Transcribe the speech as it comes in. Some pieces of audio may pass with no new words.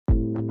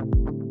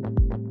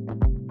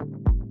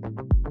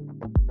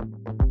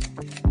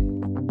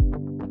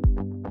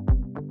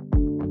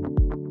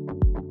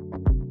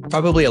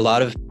Probably a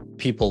lot of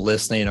people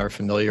listening are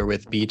familiar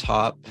with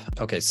btop.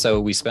 Okay, so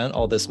we spent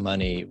all this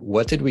money.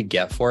 What did we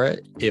get for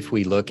it if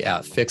we look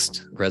at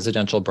fixed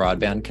residential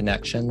broadband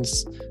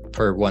connections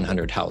per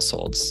 100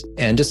 households?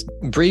 And just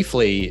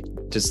briefly,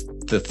 just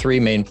the three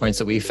main points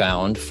that we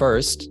found.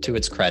 First, to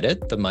its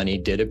credit, the money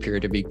did appear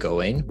to be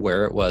going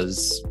where it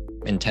was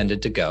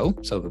intended to go.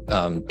 So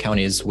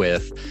counties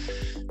with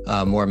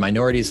more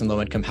minorities and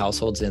low-income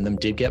households in them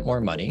did get more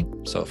money.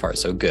 So far,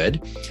 so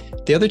good.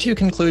 The other two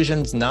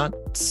conclusions, not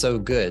so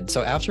good.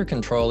 So after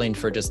controlling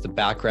for just the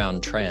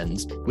background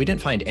trends, we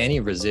didn't find any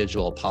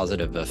residual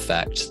positive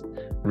effect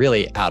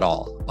really at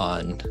all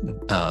on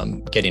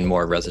getting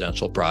more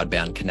residential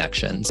broadband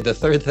connections. The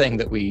third thing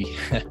that we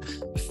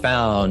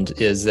found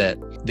is that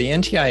the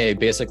NTIA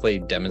basically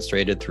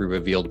demonstrated through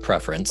revealed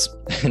preference,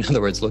 in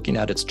other words, looking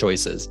at its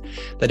choices,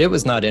 that it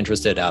was not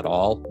interested at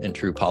all in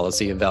true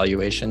policy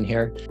evaluation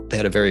here. They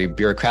had a very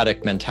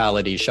bureaucratic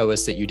mentality, show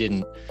us that you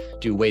didn't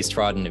do waste,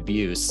 fraud, and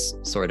abuse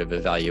sort of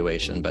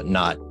evaluation, but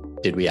not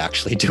did we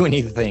actually do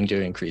anything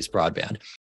to increase broadband.